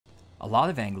A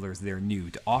lot of anglers that are new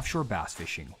to offshore bass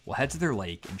fishing will head to their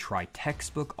lake and try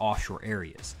textbook offshore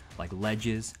areas like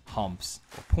ledges, humps,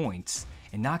 or points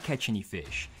and not catch any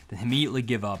fish, then immediately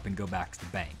give up and go back to the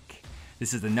bank.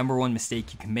 This is the #1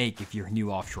 mistake you can make if you're a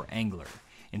new offshore angler.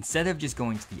 Instead of just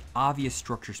going to the obvious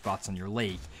structure spots on your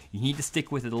lake, you need to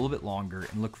stick with it a little bit longer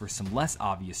and look for some less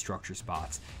obvious structure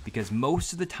spots, because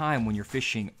most of the time when you're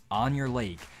fishing on your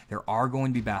lake, there are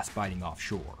going to be bass biting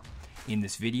offshore. In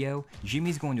this video,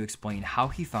 Jimmy's going to explain how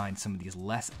he finds some of these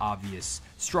less obvious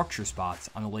structure spots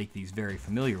on a lake that he's very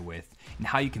familiar with, and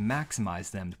how you can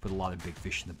maximize them to put a lot of big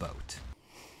fish in the boat.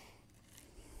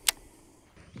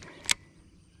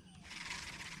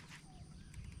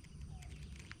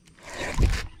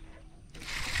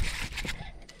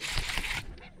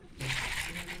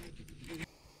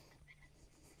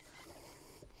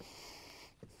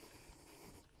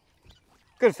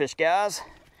 Good fish, guys.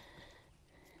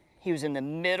 He was in the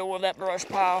middle of that brush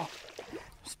pile.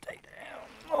 Stay down.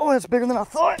 Oh, that's bigger than I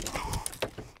thought.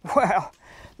 Wow,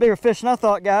 bigger fish than I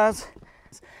thought, guys.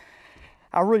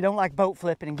 I really don't like boat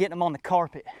flipping and getting them on the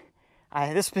carpet.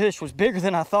 This fish was bigger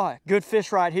than I thought. Good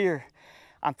fish right here.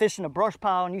 I'm fishing a brush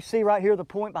pile, and you see right here the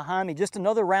point behind me, just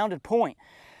another rounded point.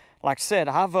 Like I said,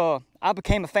 I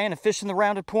became a fan of fishing the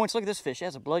rounded points. Look at this fish. It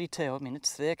has a bloody tail. I mean,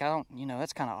 it's thick.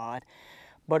 That's kind of odd.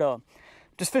 But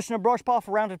just fishing a brush pile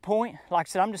for rounded point. Like I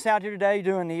said, I'm just out here today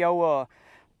doing the old,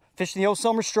 fishing the old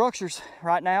summer structures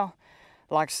right now.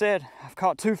 Like I said, I've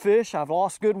caught 2 fish. I've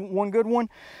lost one good one.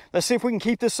 Let's see if we can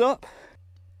keep this up.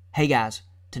 Hey guys,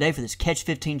 today for this Catch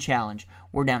 15 challenge,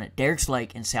 we're down at Derrick's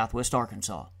Lake in southwest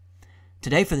Arkansas.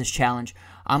 Today for this challenge,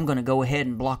 I'm going to go ahead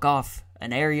and block off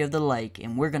an area of the lake,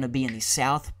 and we're going to be in the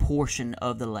south portion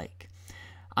of the lake.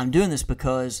 I'm doing this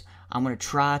because I'm going to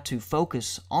try to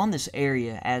focus on this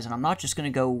area, as I'm not just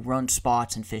going to go run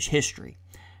spots and fish history.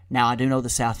 Now, I do know the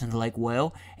south end of the lake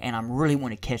well, and I really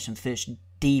want to catch some fish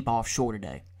deep offshore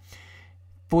today.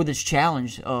 For this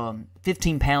challenge,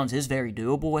 15 pounds is very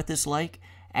doable at this lake,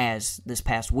 as this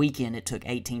past weekend it took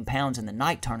 18 pounds in the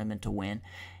night tournament to win.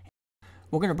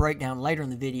 We're going to break down later in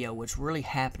the video what's really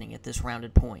happening at this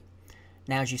rounded point.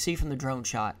 Now, as you see from the drone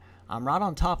shot, I'm right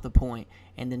on top of the point,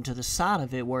 and then to the side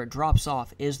of it where it drops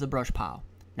off is the brush pile.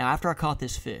 Now, after I caught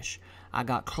this fish, I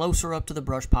got closer up to the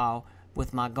brush pile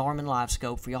with my Garmin live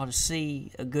scope for y'all to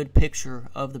see a good picture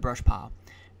of the brush pile.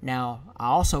 Now, I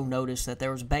also noticed that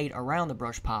there was bait around the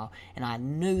brush pile, and I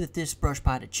knew that this brush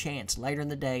pile had a chance later in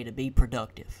the day to be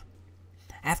productive.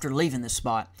 After leaving this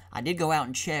spot, I did go out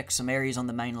and check some areas on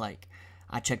the main lake.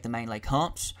 I checked the main lake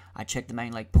humps, I checked the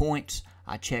main lake points,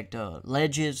 I checked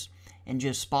ledges, and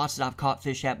just spots that I've caught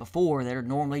fish at before that are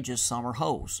normally just summer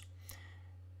holes.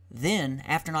 Then,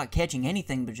 after not catching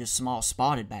anything but just small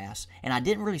spotted bass, and I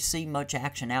didn't really see much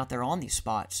action out there on these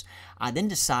spots, I then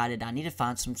decided I need to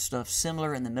find some stuff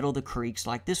similar in the middle of the creeks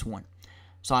like this one.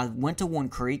 So I went to one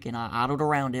creek and I idled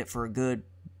around it for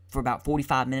about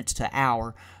 45 minutes to an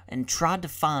hour and tried to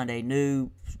find a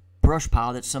new brush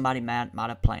pile that somebody might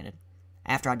have planted.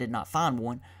 After I did not find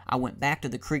one, I went back to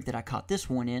the creek that I caught this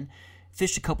one in,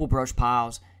 fished a couple brush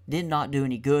piles, did not do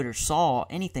any good or saw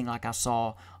anything like I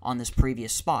saw on this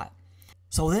previous spot.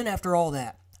 So then after all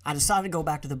that, I decided to go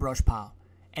back to the brush pile,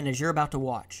 and as you're about to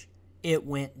watch, it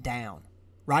went down.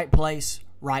 Right place,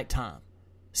 right time.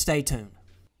 Stay tuned.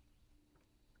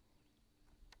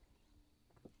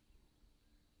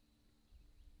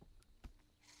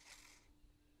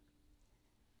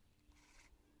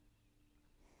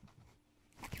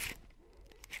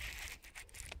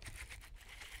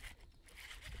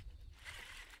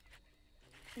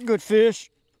 Good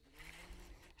fish.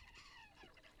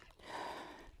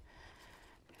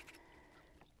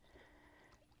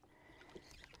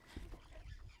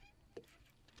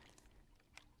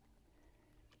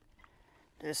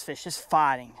 This fish is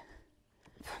fighting.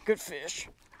 Good fish.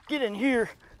 Get in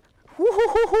here.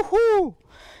 Woo-hoo-hoo-hoo-hoo.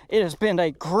 It has been a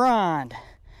grind.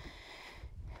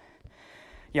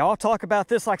 Y'all talk about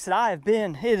this. Like I said,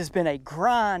 it has been a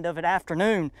grind of an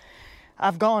afternoon.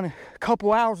 I've gone a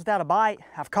couple hours without a bite.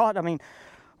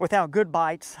 Without good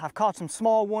bites. I've caught some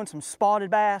small ones, some spotted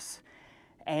bass.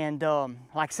 And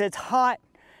like I said, it's hot.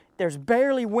 There's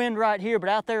barely wind right here, but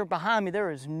out there behind me, there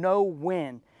is no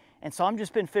wind. And so I've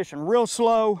just been fishing real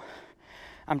slow.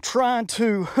 I'm trying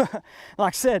to,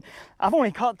 like I said, I've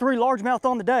only caught 3 largemouth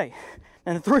on the day.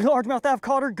 And the 3 largemouth I've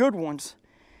caught are good ones.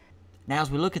 Now as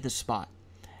we look at this spot,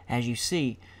 as you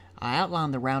see, I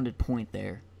outlined the rounded point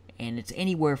there, and it's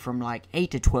anywhere from like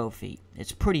 8 to 12 feet.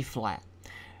 It's pretty flat.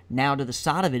 Now to the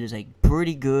side of it is a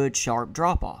pretty good sharp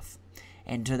drop-off.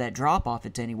 And to that drop-off,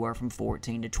 it's anywhere from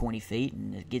 14 to 20 feet,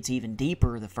 and it gets even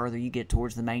deeper the further you get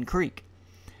towards the main creek.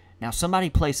 Now somebody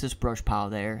placed this brush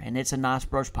pile there, and it's a nice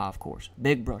brush pile, of course,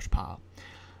 big brush pile.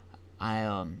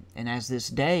 And as this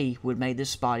day would make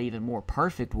this spot even more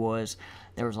perfect was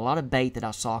there was a lot of bait that I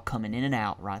saw coming in and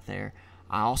out right there.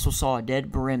 I also saw a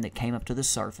dead brim that came up to the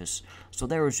surface. So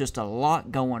there was just a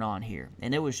lot going on here,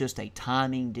 and it was just a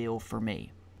timing deal for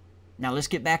me. Now let's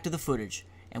get back to the footage,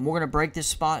 and we're going to break this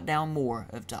spot down more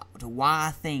to why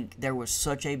I think there was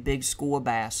such a big school of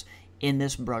bass in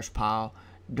this brush pile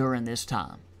during this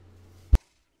time.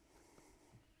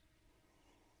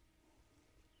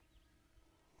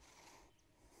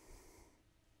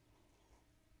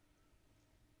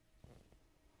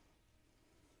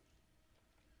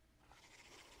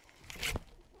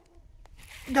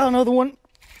 Got another one.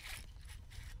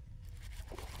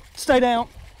 Stay down.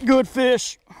 Good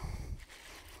fish.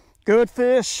 Good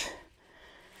fish.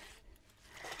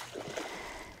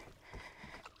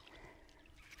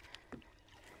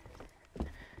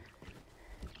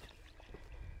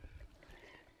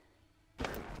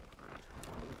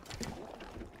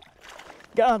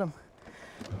 Got him.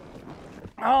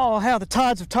 Oh, how the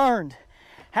tides have turned.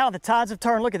 How the tides have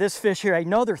turned. Look at this fish here.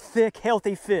 Another thick,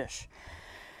 healthy fish.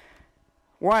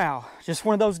 Wow, just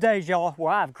one of those days, y'all,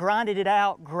 where I've grinded it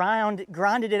out, grinded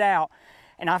it out,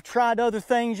 and I've tried other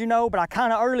things, you know, but I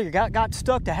kind of earlier got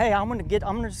stuck to, hey, I'm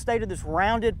gonna stay to this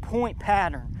rounded point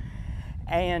pattern,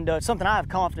 and something I have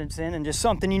confidence in, and just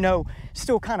something, you know,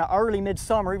 still kind of early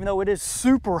midsummer, even though it is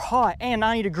super hot and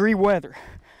 90-degree weather.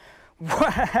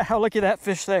 Wow, look at that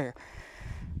fish there.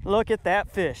 Look at that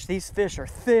fish. These fish are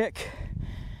thick.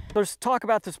 Let's talk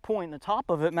about this point in the top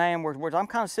of it, man, where I'm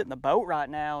kind of sitting in the boat right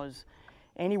now is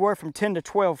anywhere from 10 to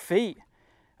 12 feet.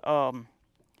 And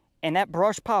that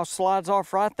brush pile slides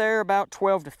off right there about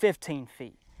 12 to 15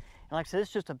 feet. And like I said,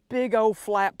 it's just a big old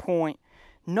flat point,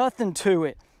 nothing to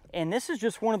it. And this is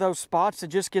just one of those spots that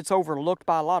just gets overlooked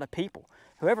by a lot of people.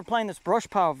 Whoever playing this brush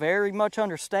pile very much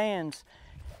understands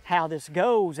how this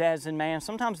goes, as in, man,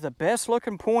 sometimes the best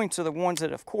looking points are the ones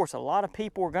that, of course, a lot of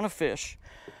people are gonna fish.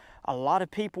 A lot of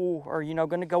people are, you know,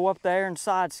 gonna go up there and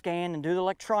side scan and do the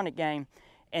electronic game.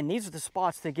 And these are the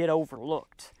spots that get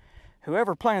overlooked.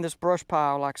 Whoever playing this brush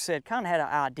pile, like I said, kind of had an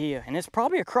idea, and it's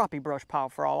probably a crappie brush pile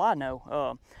for all I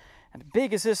know. And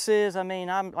big as this is, I mean,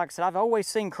 like I said, I've always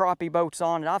seen crappie boats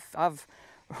on it. I've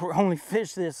only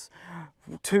fished this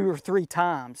 2 or 3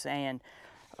 times, and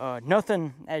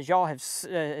nothing, as y'all have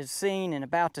seen and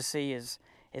about to see,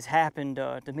 has happened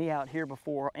to me out here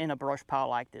before in a brush pile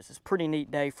like this. It's a pretty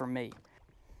neat day for me.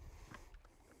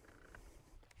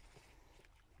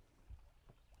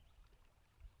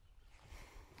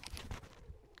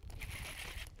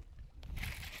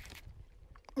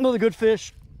 Another good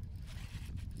fish.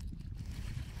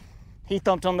 He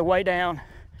thumped on the way down.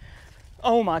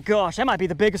 Oh my gosh, that might be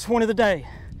the biggest one of the day.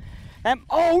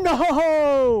 Oh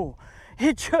no!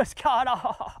 It just got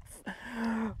off.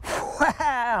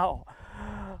 Wow.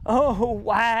 Oh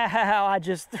wow, I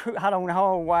don't know,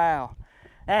 oh wow.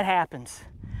 That happens.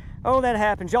 Oh, that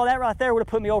happens. Y'all, that right there would have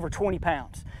put me over 20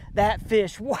 pounds. That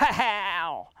fish,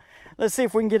 wow. Let's see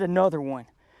if we can get another one.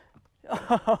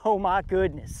 Oh my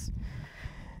goodness.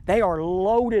 They are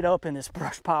loaded up in this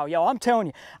brush pile. Y'all, I'm telling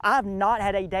you, I've not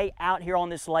had a day out here on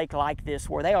this lake like this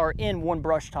where they are in one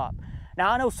brush top. Now,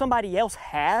 I know somebody else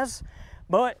has,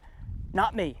 but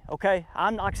not me, okay?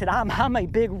 Like I said, I'm a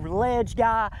big ledge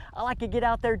guy. I like to get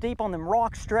out there deep on them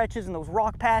rock stretches and those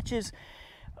rock patches.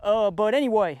 But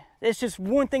anyway, it's just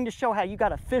one thing to show how you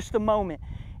gotta fish the moment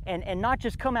and not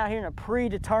just come out here in a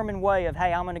predetermined way of,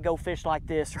 hey, I'm gonna go fish like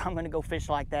this or I'm gonna go fish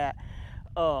like that.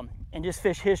 And just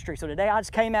fish history. So today I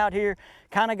just came out here,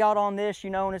 kind of got on this, you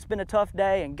know, and it's been a tough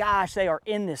day, and gosh, they are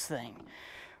in this thing.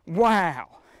 Wow.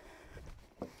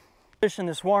 Fishing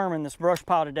this worm in this brush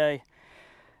pile today.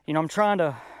 You know, I'm trying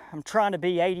to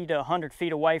be 80 to 100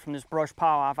 feet away from this brush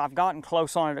pile. I've gotten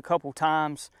close on it a couple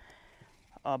times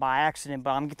by accident,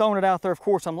 but I'm throwing it out there. Of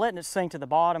course, I'm letting it sink to the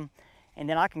bottom, and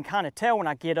then I can kind of tell when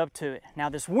I get up to it. Now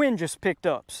this wind just picked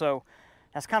up, so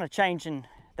that's kind of changing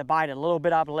the bite a little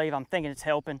bit, I believe. I'm thinking it's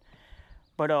helping.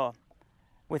 But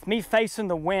with me facing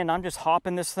the wind, I'm just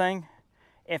hopping this thing.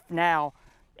 If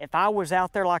I was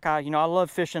out there like I love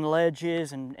fishing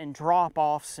ledges and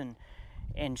drop-offs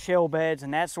and shell beds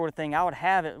and that sort of thing, I would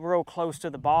have it real close to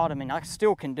the bottom, and I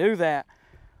still can do that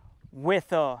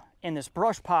with in this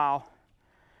brush pile.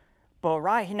 But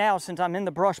right now, since I'm in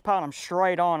the brush pile, I'm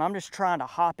straight on. I'm just trying to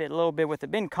hop it a little bit. With it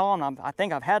being calm, I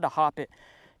think I've had to hop it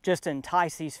just to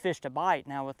entice these fish to bite.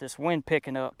 Now with this wind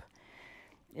picking up,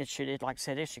 like I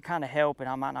said, it should kind of help, and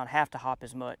I might not have to hop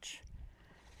as much.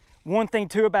 One thing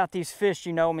too about these fish,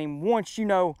 you know, I mean, once you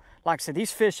know, like I said,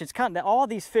 these fish, it's kind of, all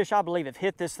these fish I believe have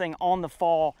hit this thing on the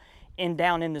fall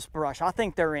down in this brush. I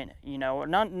think they're in it, you know.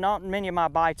 Not many of my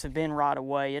bites have been right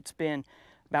away. It's been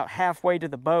about halfway to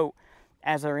the boat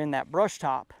as they're in that brush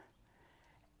top.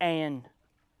 And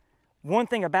one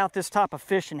thing about this type of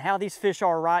fish and how these fish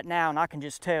are right now, and I can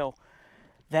just tell,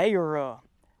 they are, I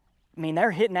mean,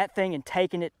 they're hitting that thing and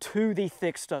taking it to the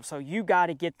thick stuff. So you got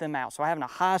to get them out. So having a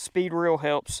high speed reel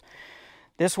helps.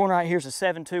 This one right here is a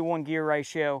 7-to-1 gear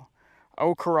ratio.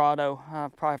 Old Corrado,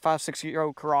 probably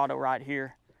 5-6-year-old Corrado right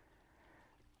here.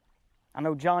 I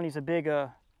know Johnny's a big,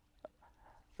 the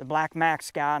Black Max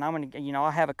guy, and I'm gonna, you know,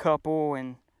 I have a couple,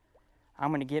 and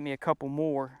I'm gonna get me a couple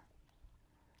more.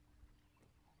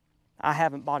 I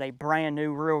haven't bought a brand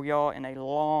new reel, y'all, in a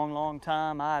long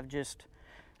time.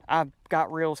 I've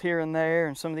got reels here and there,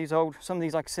 and some of these,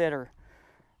 like I said,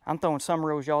 I'm throwing some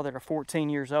reels, y'all, that are 14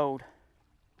 years old.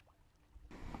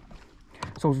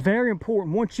 So it's very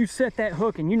important, once you set that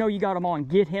hook and you know you got him on,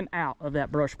 get him out of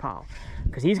that brush pile,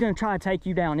 because he's going to try to take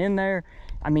you down in there.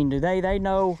 I mean, they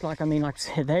know, like I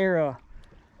said,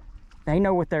 they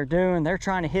know what they're doing. They're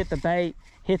trying to hit the bait,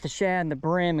 hit the shad and the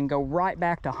brim, and go right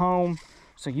back to home.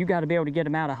 So you got to be able to get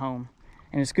them out of home.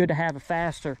 And it's good to have a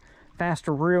faster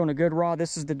reel and a good rod.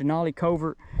 This is the Denali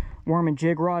Covert worm and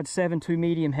jig rod, 7-2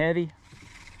 medium heavy.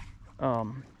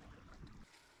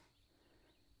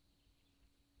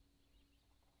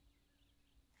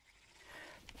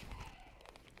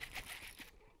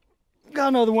 Got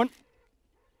another one.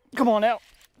 Come on out.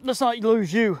 Let's not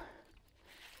lose you.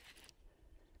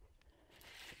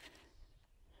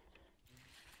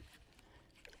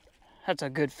 That's a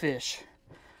good fish.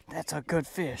 That's a good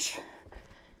fish.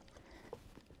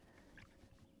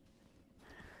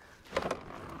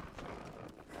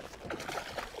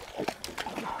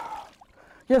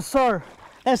 Yes, sir.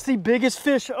 That's the biggest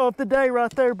fish of the day right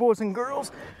there, boys and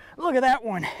girls. Look at that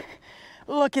one.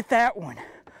 Look at that one.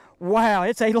 Wow,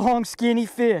 it's a long, skinny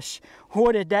fish.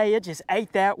 What a day, it just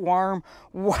ate that worm.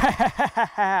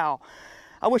 Wow.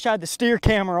 I wish I had the steer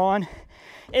camera on.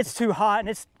 It's too hot,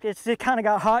 and it kind of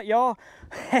got hot, y'all.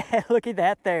 Look at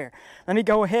that there. Let me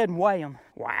go ahead and weigh them.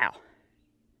 Wow.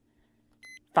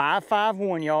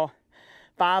 551, y'all.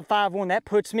 551, that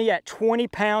puts me at 20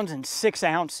 pounds and 6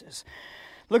 ounces.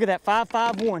 Look at that,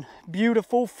 551,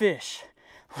 beautiful fish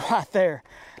right there.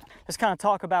 Let's kind of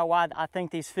talk about why I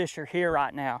think these fish are here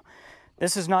right now.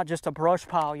 This is not just a brush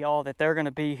pile, y'all, that they're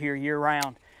gonna be here year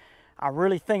round. I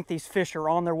really think these fish are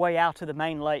on their way out to the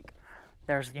main lake.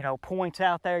 There's, you know, points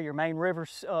out there, your main river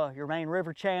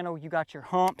channel, you got your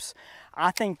humps.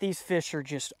 I think these fish are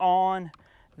just on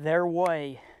their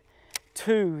way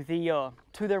to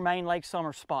their main lake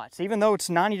summer spots. Even though it's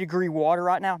 90-degree water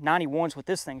right now, 91's what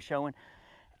this thing's showing,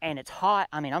 and it's hot.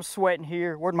 I mean, I'm sweating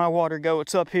here. Where'd my water go?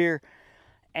 It's up here.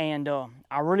 And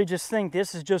I really just think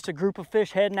this is just a group of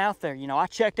fish heading out there. You know, I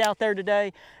checked out there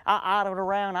today. I idled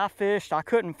around. I fished. I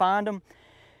couldn't find them.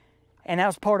 And that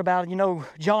was part about, you know,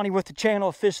 Johnny with the channel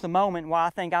of Fish the Moment, why I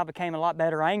think I became a lot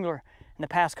better angler in the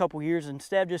past couple years.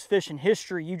 Instead of just fishing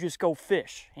history, you just go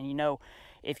fish. And, you know,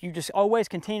 if you just always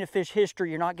continue to fish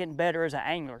history, you're not getting better as an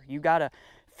angler. You got to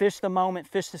fish the moment,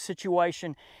 fish the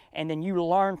situation, and then you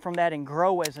learn from that and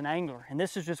grow as an angler. And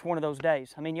this is just one of those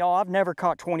days. I mean, y'all, I've never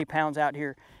caught 20 pounds out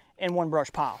here in one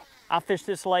brush pile. I fished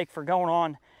this lake for going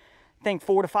on, I think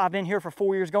I've been here for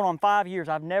 4 years, going on 5 years.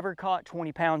 I've never caught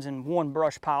 20 pounds in one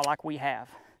brush pile like we have.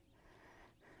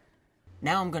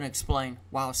 Now I'm going to explain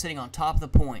why I was sitting on top of the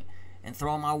point and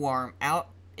throwing my worm out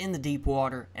in the deep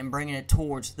water and bringing it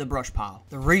towards the brush pile.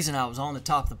 The reason I was on the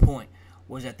top of the point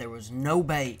was that there was no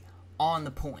bait on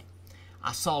the point.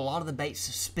 I saw a lot of the bait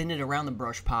suspended around the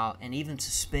brush pile and even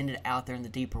suspended out there in the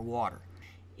deeper water.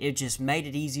 It just made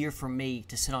it easier for me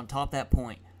to sit on top of that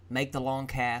point, make the long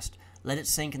cast, let it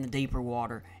sink in the deeper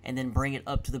water, and then bring it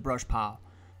up to the brush pile.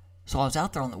 So I was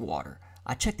out there on the water.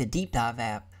 I checked the Deep Dive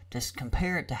app to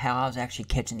compare it to how I was actually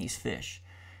catching these fish.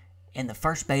 And the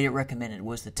first bait it recommended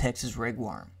was the Texas rig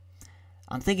worm.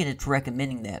 I'm thinking it's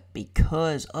recommending that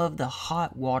because of the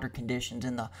hot water conditions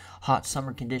and the hot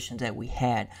summer conditions that we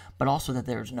had, but also that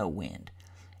there was no wind.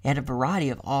 It had a variety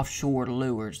of offshore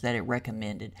lures that it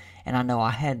recommended, and I know I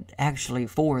had actually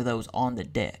 4 of those on the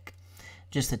deck.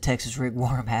 Just the Texas rig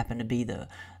worm happened to be the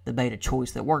bait of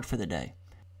choice that worked for the day.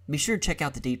 Be sure to check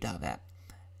out the Deep Dive app,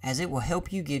 as it will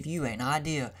help you give you an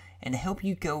idea and help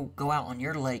you go out on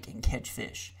your lake and catch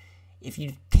fish. If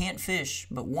you can't fish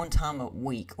but one time a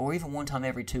week or even one time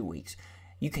every 2 weeks,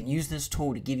 you can use this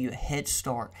tool to give you a head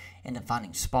start into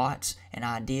finding spots and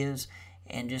ideas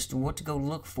and just what to go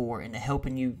look for into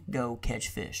helping you go catch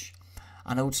fish.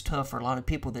 I know it's tough for a lot of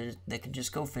people that can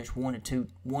just go fish one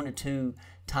to two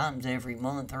times every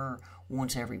month or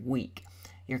once every week.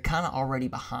 You're kind of already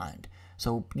behind.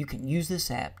 so you can use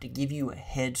this app to give you a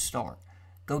head start.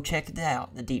 Go check it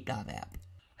out, the Deep Dive app.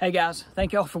 Hey guys,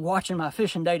 thank y'all for watching my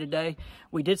fishing day today.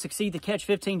 We did succeed the Catch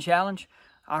 15 challenge.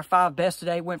 Our 5 best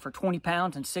today went for 20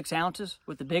 pounds and 6 ounces,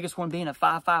 with the biggest one being a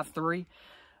 5.53.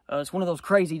 It's one of those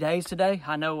crazy days today.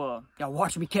 I know y'all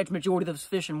watching me catch majority of those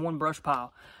fish in one brush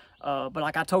pile. But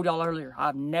like I told y'all earlier,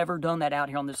 I've never done that out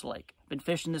here on this lake. Been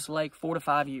fishing this lake 4 to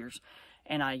 5 years.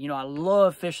 And I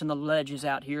love fishing the ledges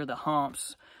out here, the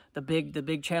humps, the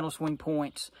big channel swing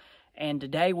points. And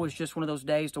today was just one of those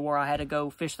days to where I had to go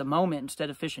fish the moment instead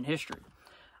of fishing history.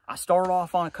 I started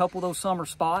off on a couple of those summer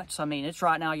spots. I mean, it's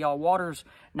right now, y'all, water's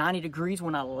 90 degrees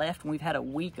when I left, and we've had a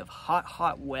week of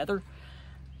hot weather.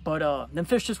 But them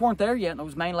fish just weren't there yet in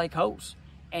those main lake holes.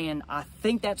 And I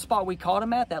think that spot we caught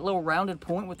them at, that little rounded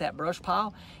point with that brush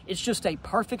pile, it's just a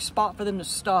perfect spot for them to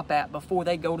stop at before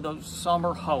they go to those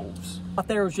summer holes. Out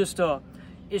there is just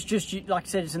it's just, like I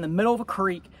said, it's in the middle of a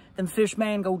creek. Them fish,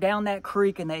 man, go down that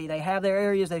creek, and they have their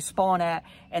areas they spawn at,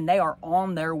 and they are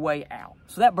on their way out.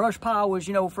 So that brush pile was,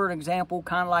 for an example,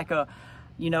 kind of like a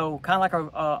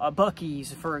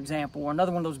Buc-ee's, for example, or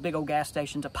another one of those big old gas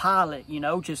stations, a Pilot,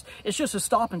 it's just a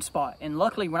stopping spot. And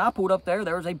luckily, when I pulled up there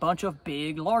was a bunch of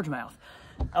big largemouth.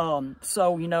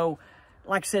 So,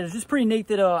 like I said, it's just pretty neat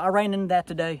that I ran into that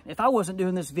today. If I wasn't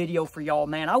doing this video for y'all,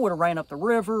 man, I would have ran up the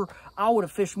river. I would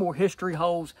have fished more history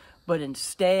holes. But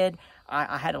instead,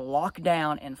 I had to lock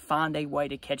down and find a way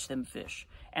to catch them fish.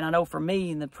 And I know for me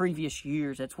in the previous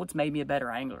years, that's what's made me a better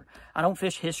angler. I don't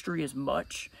fish history as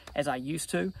much as I used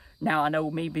to. Now, I know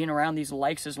me being around these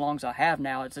lakes as long as I have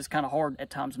now, it's kind of hard at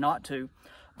times not to.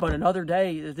 But another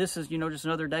day, this is, just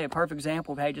another day, a perfect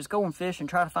example of, hey, just go and fish and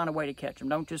try to find a way to catch them.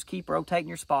 Don't just keep rotating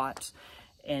your spots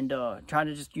and try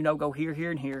to just, go here,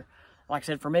 here, and here. Like I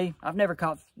said, for me, I've never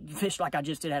caught fish like I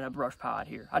just did at a brush pile out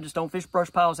here. I just don't fish brush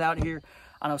piles out here.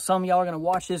 I know some of y'all are going to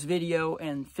watch this video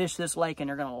and fish this lake, and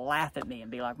they're going to laugh at me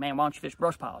and be like, man, why don't you fish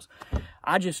brush piles?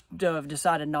 I just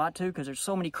decided not to, because there's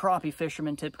so many crappie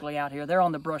fishermen typically out here. They're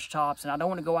on the brush tops, and I don't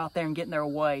want to go out there and get in their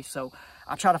way, so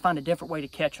I try to find a different way to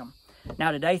catch them.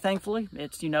 Now today, thankfully,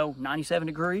 it's, 97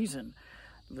 degrees, and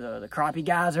the crappie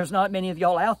guys, there's not many of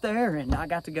y'all out there, and I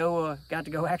got to go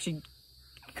actually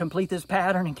complete this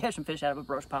pattern and catch some fish out of a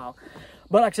brush pile.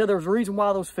 But like I said, there was a reason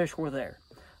why those fish were there.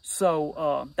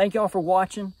 So thank y'all for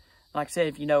watching. Like I said,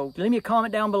 if leave me a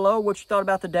comment down below what you thought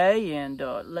about the day, and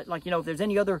if there's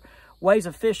any other ways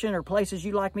of fishing or places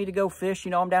you'd like me to go fish.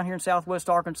 I'm down here in Southwest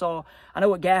Arkansas. I know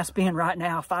what gas being right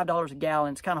now, $5 a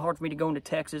gallon. It's kind of hard for me to go into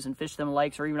Texas and fish them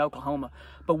lakes, or even Oklahoma,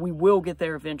 but we will get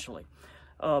there eventually.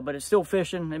 But it's still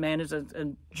fishing, and man, it's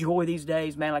a joy these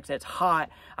days, man. Like I said, it's hot.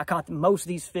 I caught most of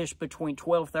these fish between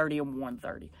 12:30 and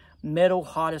 1:30. Middle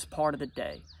hottest part of the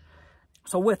day.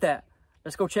 So with that,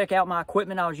 let's go check out my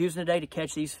equipment I was using today to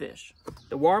catch these fish.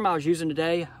 The worm I was using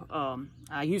today,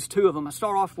 I used 2 of them. I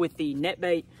start off with the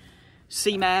NetBait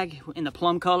C-Mag in the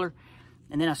plum color,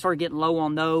 and then I started getting low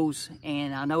on those,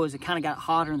 and I know as it kind of got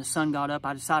hotter and the sun got up,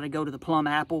 I decided to go to the plum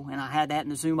apple, and I had that in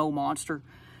the Zumo Monster.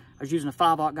 I was using a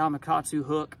 5/0 Gamakatsu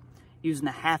hook, using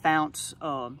the 1/2 ounce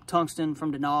tungsten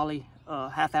from Denali,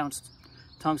 1/2 ounce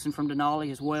tungsten from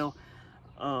Denali as well.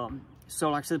 So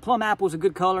like I said, the plum apple is a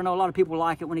good color. I know a lot of people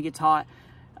like it when it gets hot.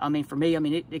 I mean, for me,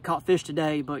 it caught fish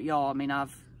today, but y'all,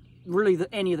 I've really,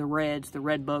 any of the reds, the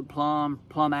red bug plum,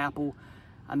 plum apple,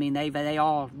 they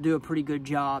all do a pretty good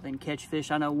job and catch fish.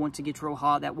 I know once it gets real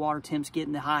hot, that water temps get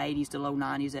in the high 80s to low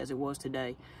 90s as it was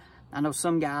today. I know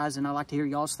some guys, and I like to hear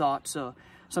y'all's thoughts,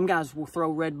 some guys will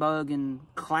throw red bug in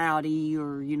cloudy,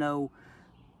 or,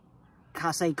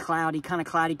 I say cloudy, kind of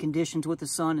cloudy conditions with the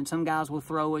sun, and some guys will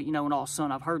throw it, in all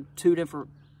sun. I've heard 2 different,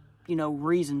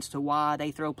 reasons to why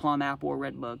they throw plum apple or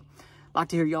red bug. I'd like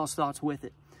to hear y'all's thoughts with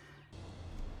it.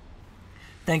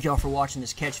 Thank y'all for watching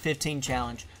this Catch 15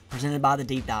 challenge presented by the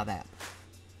Deep Dive app.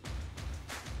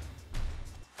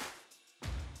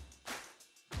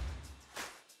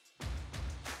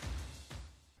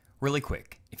 Really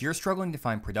quick, if you're struggling to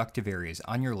find productive areas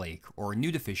on your lake or are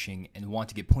new to fishing and want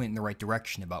to get pointed in the right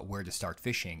direction about where to start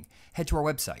fishing, head to our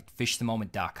website,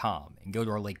 fishthemoment.com, and go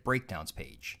to our lake breakdowns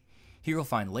page. Here you'll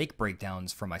find lake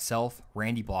breakdowns from myself,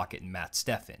 Randy Blockett, and Matt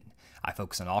Steffen. I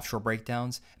focus on offshore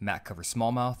breakdowns, Matt covers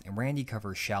smallmouth, and Randy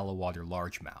covers shallow water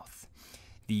largemouth.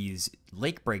 These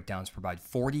lake breakdowns provide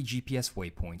 40 GPS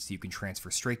waypoints that you can transfer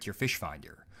straight to your fish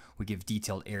finder. We give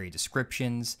detailed area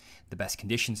descriptions, the best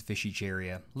conditions to fish each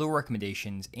area, lure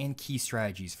recommendations, and key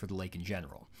strategies for the lake in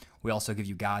general. We also give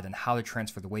you a guide on how to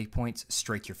transfer the waypoints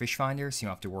straight to your fish finder, so you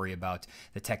don't have to worry about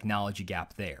the technology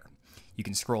gap there. You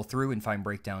can scroll through and find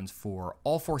breakdowns for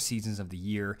all 4 seasons of the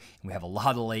year, and we have a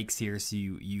lot of lakes here, so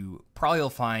you probably will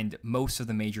find most of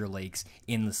the major lakes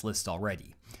in this list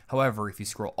already. However, if you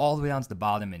scroll all the way down to the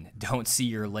bottom and don't see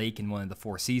your lake in one of the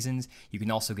 4 seasons, you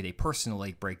can also get a personal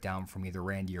lake breakdown from either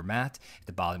Randy or Matt at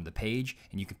the bottom of the page,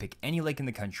 and you can pick any lake in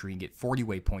the country and get 40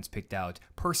 waypoints picked out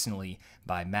personally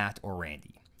by Matt or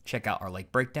Randy. Check out our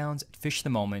lake breakdowns at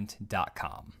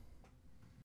fishthemoment.com.